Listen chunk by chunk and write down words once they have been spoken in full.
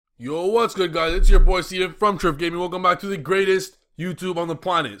Yo, what's good, guys? It's your boy Steven from Trif Gaming. Welcome back to the greatest YouTube on the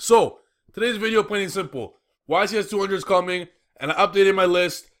planet. So, today's video, plain and simple. YCS 200 is coming, and I updated my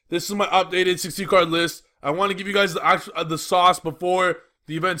list. This is my updated 60 card list. I want to give you guys the sauce before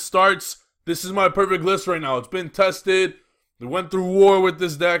the event starts. This is my perfect list right now. It's been tested. We went through war with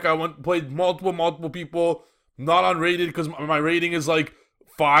this deck. Played multiple people. Not on rated because my rating is like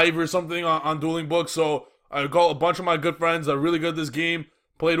 5 or something on Dueling Books. So I got a bunch of my good friends that are really good at this game.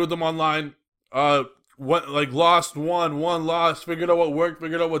 Played with them online. Lost, won, lost. Figured out what worked,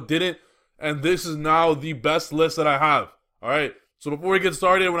 figured out what didn't. And this is now the best list that I have. Alright. So before we get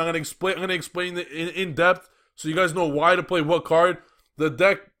started, I'm gonna explain in depth so you guys know why to play what card. The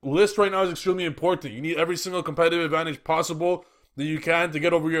deck list right now is extremely important. You need every single competitive advantage possible that you can to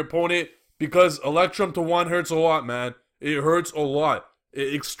get over your opponent, because Electrum to 1 hurts a lot, man. It hurts a lot.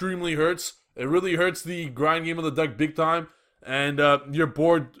 It extremely hurts. It really hurts the grind game of the deck big time, and your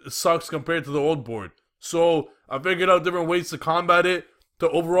board sucks compared to the old board. So I figured out different ways to combat it to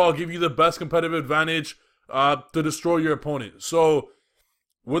overall give you the best competitive advantage to destroy your opponent. So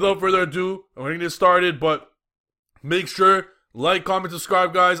without further ado, I'm going to get started, but make sure like, comment,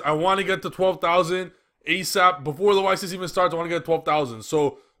 subscribe, guys. I want to get to 12,000 ASAP. Before the YCS even starts, I want to get 12,000.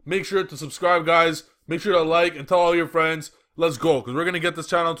 So make sure to subscribe, guys. Make sure to like and tell all your friends. Let's go, because we're going to get this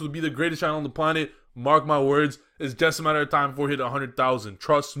channel to be the greatest channel on the planet. Mark my words. It's just a matter of time before we hit 100,000.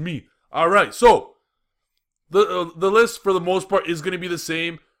 Trust me. Alright, so the list for the most part is going to be the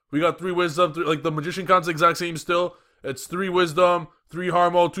same. We got 3 Wisdom. Like the Magician count's the exact same still. It's 3 Wisdom, 3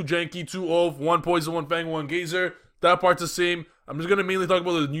 Harmo, 2 Janky, 2 Oath, 1 Poison, 1 Fang, 1 Gazer. That part's the same. I'm just going to mainly talk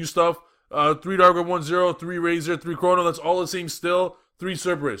about the new stuff. 3 Darker, 1 0, 3 Razor, 3 Chrono. That's all the same still. 3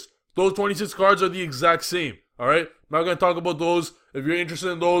 Cerberus. Those 26 cards are the exact same. Alright? I'm not going to talk about those. If you're interested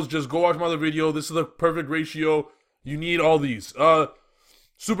in those, just go watch my other video. This is the perfect ratio. You need all these.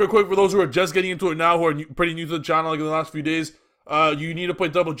 Super quick for those who are just getting into it now, who are pretty new to the channel like in the last few days. You need to play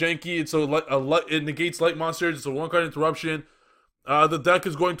Double Janky. It negates light monsters. It's a 1-card interruption. The deck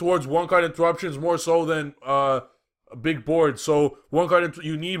is going towards 1-card interruptions more so than a big board. So 1-card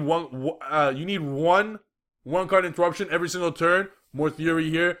you need one 1-card interruption every single turn. More theory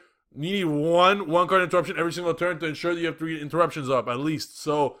here. You need one 1-card interruption every single turn to ensure that you have 3 interruptions up at least.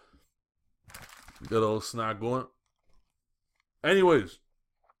 So get a little snack going. Anyways,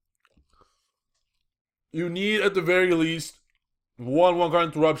 you need at the very least one 1-card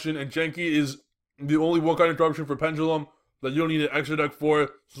interruption, and Janky is the only 1-card interruption for Pendulum that you don't need an extra deck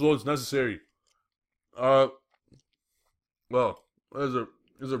for, so it's necessary. Well, there's a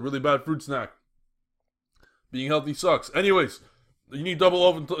really bad fruit snack. Being healthy sucks. Anyways, you need double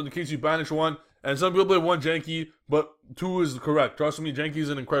off in case you banish 1, and some people play 1 Janky, but 2 is correct. Trust me, Janky is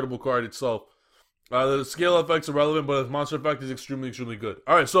an incredible card itself. The scale effects are relevant, but its monster effect is extremely good.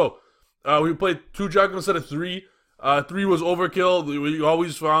 Alright, so we played 2 Jackal instead of 3. 3 was overkill. We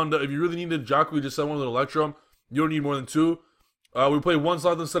always found that if you really needed Jackal, you just send 1 with an Electrum. You don't need more than 2. We played 1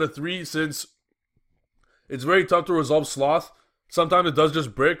 Sloth instead of 3, since it's very tough to resolve Sloth. Sometimes it does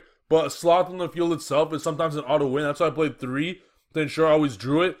just brick, but Sloth on the field itself is sometimes an auto win. That's why I played 3 to ensure I always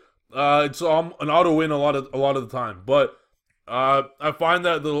drew it. It's an auto win a lot of the time, but I find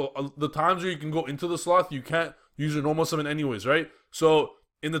that the times where you can go into the Sloth, you can't use your normal summon anyways, right? So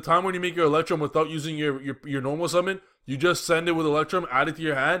in the time when you make your Electrum without using your normal summon, you just send it with Electrum, add it to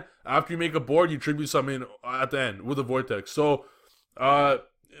your hand. After you make a board, you tribute summon at the end with a Vortex. So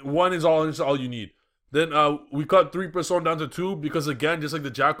 1 is all you need. Then we cut 3 Persona down to 2 because, again, just like the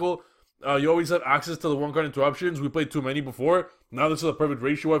Jackal, you always have access to the 1-card interruptions. We played too many before. Now this is a perfect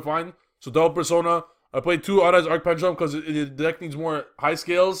ratio, I find. So double Persona. I played 2 Odd Eyes Arc Pendulum because the deck needs more high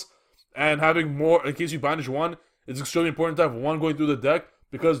scales, and having more in case you banish 1, it's extremely important to have 1 going through the deck,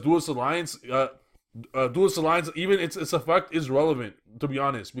 because Duelist Alliance, even its effect is relevant, to be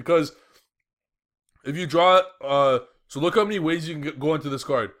honest. Because if you draw, so look how many ways you can go into this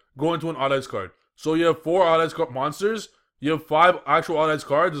card. Go into an Odd Eyes card. So you have 4 Odd Eyes monsters. You have 5 actual Odd Eyes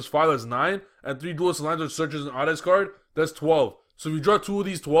cards. There's 5, that's 9. And 3 Duelist Alliance, which searches an Odd Eyes card. That's 12. So if you draw 2 of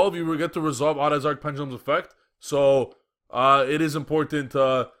these 12, you will get to resolve Odd Eyes Arc Pendulum's effect. So it is important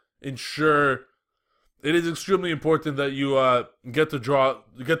to ensure. It is extremely important that you get to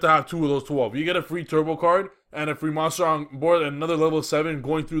have 2 of those 12. You get a free turbo card and a free monster on board, and another level 7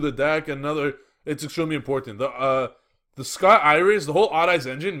 going through the deck. It's extremely important. The Sky Iris, the whole Odd Eyes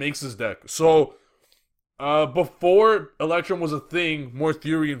engine makes this deck. So before Electrum was a thing, more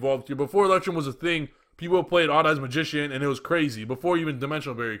theory involved here. Before Electrum was a thing, people played Odd Eyes Magician, and it was crazy. Before even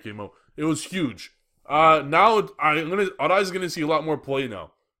Dimensional Barrier came out, it was huge. Now Odd Eyes is gonna see a lot more play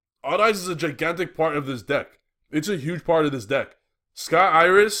now. Odd Eyes is a gigantic part of this deck. It's a huge part of this deck. Sky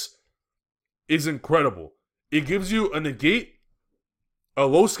Iris is incredible. It gives you a negate, a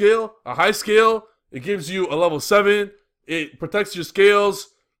low scale, a high scale. It gives you a level 7. It protects your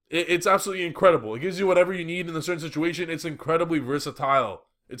scales. It's absolutely incredible. It gives you whatever you need in a certain situation. It's incredibly versatile.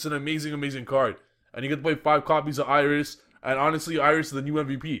 It's an amazing, amazing card. And you get to play 5 copies of Iris. And honestly, Iris is the new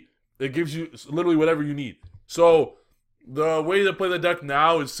MVP. It gives you literally whatever you need. So, the way to play the deck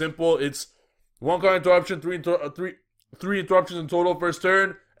now is simple. It's 1 card interruption, 3 interruptions in total first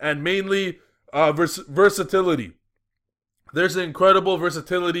turn. And mainly, versatility. There's incredible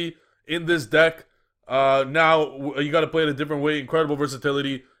versatility in this deck. Now, you got to play it a different way. Incredible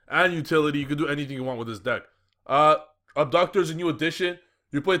versatility and utility. You can do anything you want with this deck. Abductor is a new addition.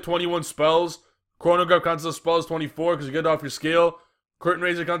 You play 21 spells. Chronograph counts as a spell as 24 because you get it off your scale. Curtain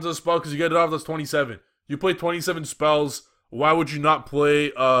Raiser counts as a spell because you get it off, that's 27. You play 27 spells. Why would you not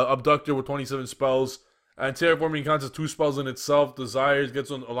play Abductor with 27 spells? And Terraforming counts as 2 spells in itself. Desires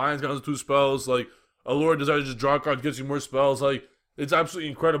gets on Alliance counts as 2 spells. Like Allure, Desires, just draw cards, gets you more spells. Like, it's absolutely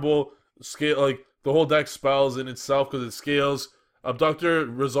incredible. Scale, like, the whole deck spells in itself because it scales. Abductor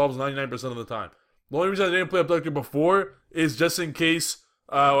resolves 99% of the time. The only reason I didn't play Abductor before is just in case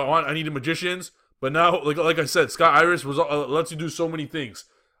I needed Magicians. But now, like I said, Sky Iris lets you do so many things.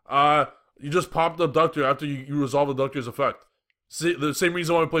 You just pop the Abductor after you resolve the Abductor's effect. The same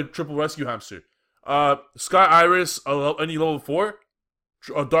reason why I played Triple Rescue Hamster. Sky Iris, any level 4,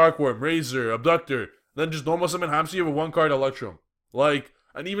 a Dark Worm, Razor, Abductor, then just normal summon Hamster, you have a 1 card Electrum. Like,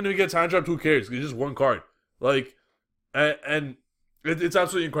 and even if he gets hand trapped, who cares? It's just 1 card. Like, and it's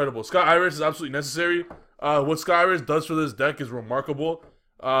absolutely incredible. Sky Iris is absolutely necessary. What Sky Iris does for this deck is remarkable.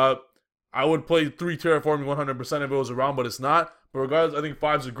 I would play 3 Terraforming 100% if it was around, but it's not. But regardless, I think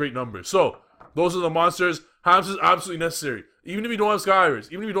 5 is a great number. So, those are the monsters. Hamster is absolutely necessary. Even if you don't have Sky Iris.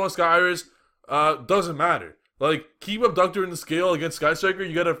 Doesn't matter. Like, keep Abductor in the scale against Sky Striker,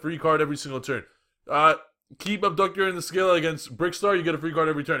 you get a free card every single turn. Keep Abductor in the scale against Brickstar, you get a free card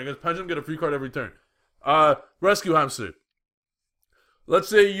every turn. Against Pendulum, you get a free card every turn. Rescue Hamster. Let's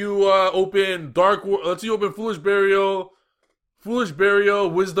say you open let's say you open Foolish Burial,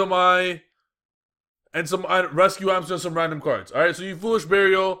 Wisdom Eye, and some Rescue Hamster and some random cards. Alright, so you Foolish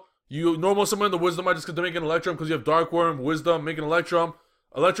Burial, you normal summon the Wisdom Eye just to make an Electrum because you have Dark Worm, Wisdom, make an Electrum.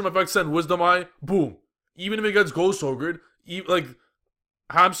 Electrum effect send Wisdom Eye, boom. Even if it gets Ghost Ogred, like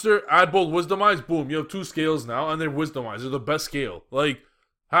Hamster, add both Wisdom Eyes, boom. You have 2 scales now, and they're Wisdom Eyes. They're the best scale. Like,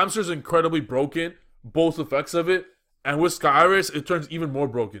 Hamster's incredibly broken, both effects of it, and with Sky Iris, it turns even more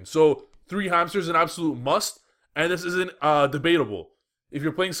broken. So, 3 Hamsters is an absolute must, and this isn't debatable. If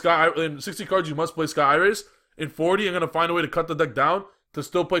you're playing in 60 cards, you must play Sky Iris. In 40, I'm going to find a way to cut the deck down to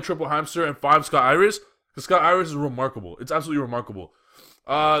still play Triple Hamster and 5 Sky Iris, because Sky Iris is remarkable. It's absolutely remarkable.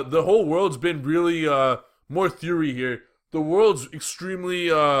 The whole world's been really, more theory here. The world's extremely,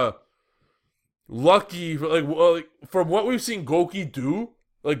 lucky. From what we've seen Goki do,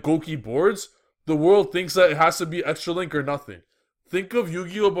 like Goki boards, the world thinks that it has to be Extra Link or nothing. Think of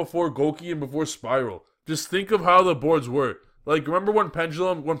Yu-Gi-Oh! Before Goki and before Spiral. Just think of how the boards were. Like, remember when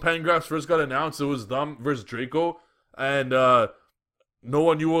Pengraphs first got announced, it was them versus Draco, and, no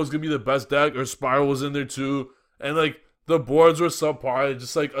one knew what was gonna be the best deck, or Spiral was in there too, and, like, the boards were subpar,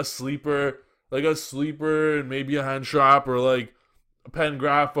 just like a sleeper, and maybe a hand trap, or like a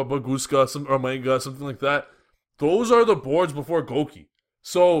Pengraph, a Baguska, or Manga, something like that. Those are the boards before Goki.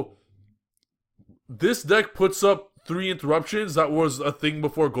 So, this deck puts up 3 interruptions. That was a thing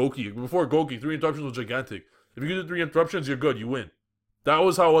before Goki. Before Goki, 3 interruptions was gigantic. If you do 3 interruptions, you're good, you win. That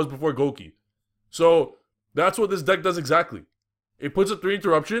was how it was before Goki. So, that's what this deck does exactly. It puts up 3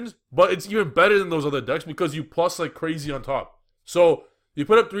 interruptions, but it's even better than those other decks because you plus like crazy on top. So, you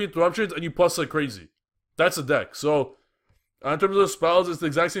put up 3 interruptions and you plus like crazy. That's a deck. So, in terms of the spells, it's the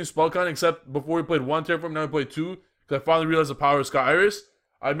exact same spell count, except before we played 1 Terraform, now we played 2. Because I finally realized the power of Sky Iris.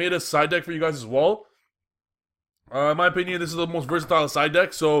 I made a side deck for you guys as well. In my opinion, this is the most versatile side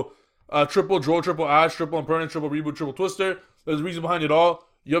deck. So, triple Droll, triple Ash, triple Impermanent, triple Reboot, triple Twister. There's a reason behind it all.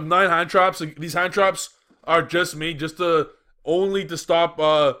 You have 9 hand traps. These hand traps are just made only to stop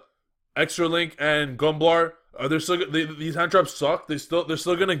Extra Link and Gumblar. These hand traps suck. They're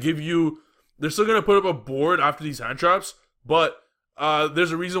still gonna give you. They're still gonna put up a board after these hand traps. But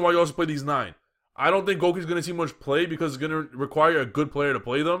there's a reason why you also play these 9. I don't think Goku's gonna see much play because it's gonna require a good player to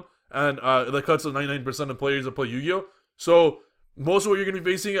play them, and that cuts of 99% of players that play Yu-Gi-Oh. So most of what you're gonna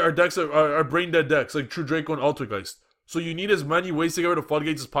be facing are decks are brain dead decks like True Draco and Altergeist. So you need as many ways to get rid of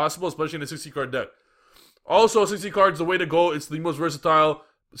floodgates as possible, especially in a 60 card deck. Also, 60 cards the way to go. It's the most versatile.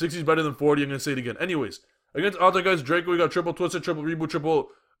 60 is better than 40. I'm gonna say it again. Anyways, against Altergeist Draco, we got triple Twister, triple Reboot, triple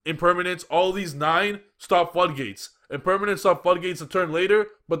impermanence. All these 9 stop floodgates. Impermanence stop floodgates a turn later,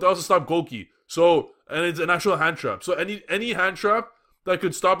 but they also stop Goki. So, and it's an actual hand trap. So any hand trap that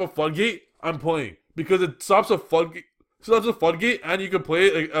could stop a floodgate, I'm playing. Because it stops a floodgate, and you can play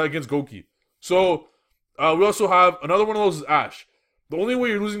it against Goki. So, we also have another one of those is Ash. The only way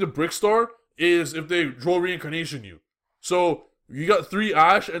you're losing to Brickstar is if they draw Reincarnation you. So, you got 3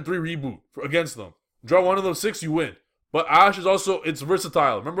 Ash and 3 Reboot against them. Draw one of those 6, you win. But Ash is also, it's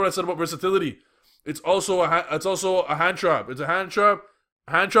versatile. Remember what I said about versatility? It's also a hand trap. It's a hand trap,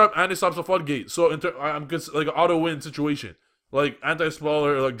 and it stops a floodgate. So I'm just like an auto win situation, like anti-spell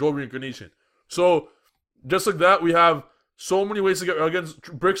or like draw Reincarnation. So just like that, we have so many ways to get against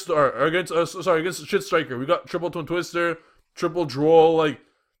Brickstar, or against Shit Striker. We got triple Twin Twister, triple draw,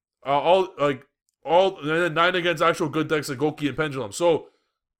 all, and then 9 against actual good decks like Goki and Pendulum. So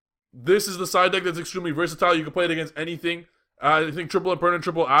this is the side deck that's extremely versatile. You can play it against anything. I think triple Impermanent,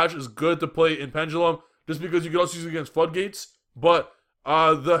 triple Ash is good to play in Pendulum, just because you can also use it against Floodgates. But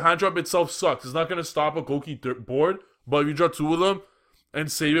the hand trap itself sucks. It's not going to stop a Goki board, but if you draw 2 of them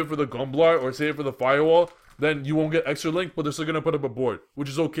and save it for the Gumblar or save it for the Firewall, then you won't get extra link, but they're still going to put up a board, which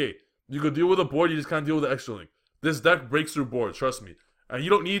is okay. You could deal with a board, you just can't deal with the extra link. This deck breaks through boards, trust me. And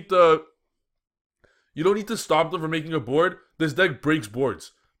you don't need to stop them from making a board. This deck breaks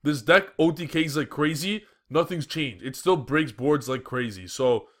boards. This deck OTKs like crazy. Nothing's changed. It still breaks boards like crazy.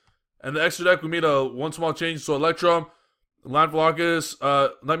 So, and the extra deck, we made one small change. So, Electrum, Landflockus,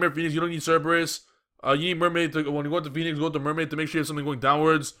 Nightmare Phoenix, you don't need Cerberus. You need Mermaid. When you go to Phoenix, go to Mermaid to make sure you have something going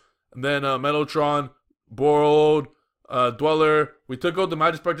downwards. And then Mellotron, Borrowed, Dweller. We took out the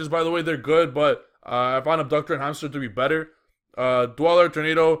Magic Specters, by the way. They're good, but I found Abductor and Hamster to be better. Dweller,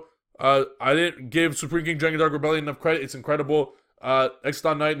 Tornado. I didn't give Supreme King Dragon Dark Rebellion enough credit. It's incredible.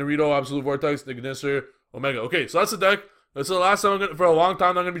 Exton Knight, Naruto, Absolute Vortex, Ignister, Omega. Okay, so that's the deck. That's the last time for a long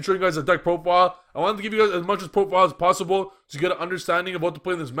time. I'm going to be showing you guys a deck profile. I wanted to give you guys as much as profile as possible so you get an understanding of what to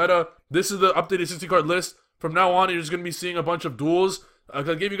play in this meta. This is the updated 60 card list. From now on, you're just going to be seeing a bunch of duels. I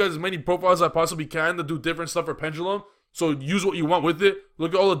gave you guys as many profiles as I possibly can to do different stuff for Pendulum. So use what you want with it.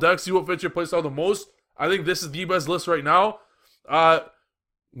 Look at all the decks, see what fits your playstyle the most. I think this is the best list right now.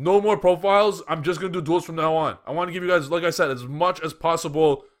 No more profiles. I'm just going to do duels from now on. I want to give you guys, like I said, as much as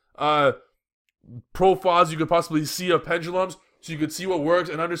possible profiles you could possibly see of Pendulums, so you could see what works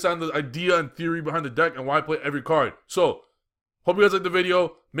and understand the idea and theory behind the deck and why I play every card. So, hope you guys liked the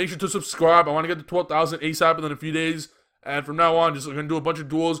video. Make sure to subscribe. I want to get to 12,000 ASAP in a few days. And from now on, just going to do a bunch of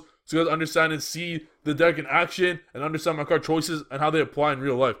duels so you guys understand and see the deck in action and understand my card choices and how they apply in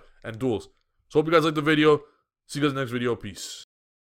real life and duels. So, hope you guys liked the video. See you guys in the next video. Peace.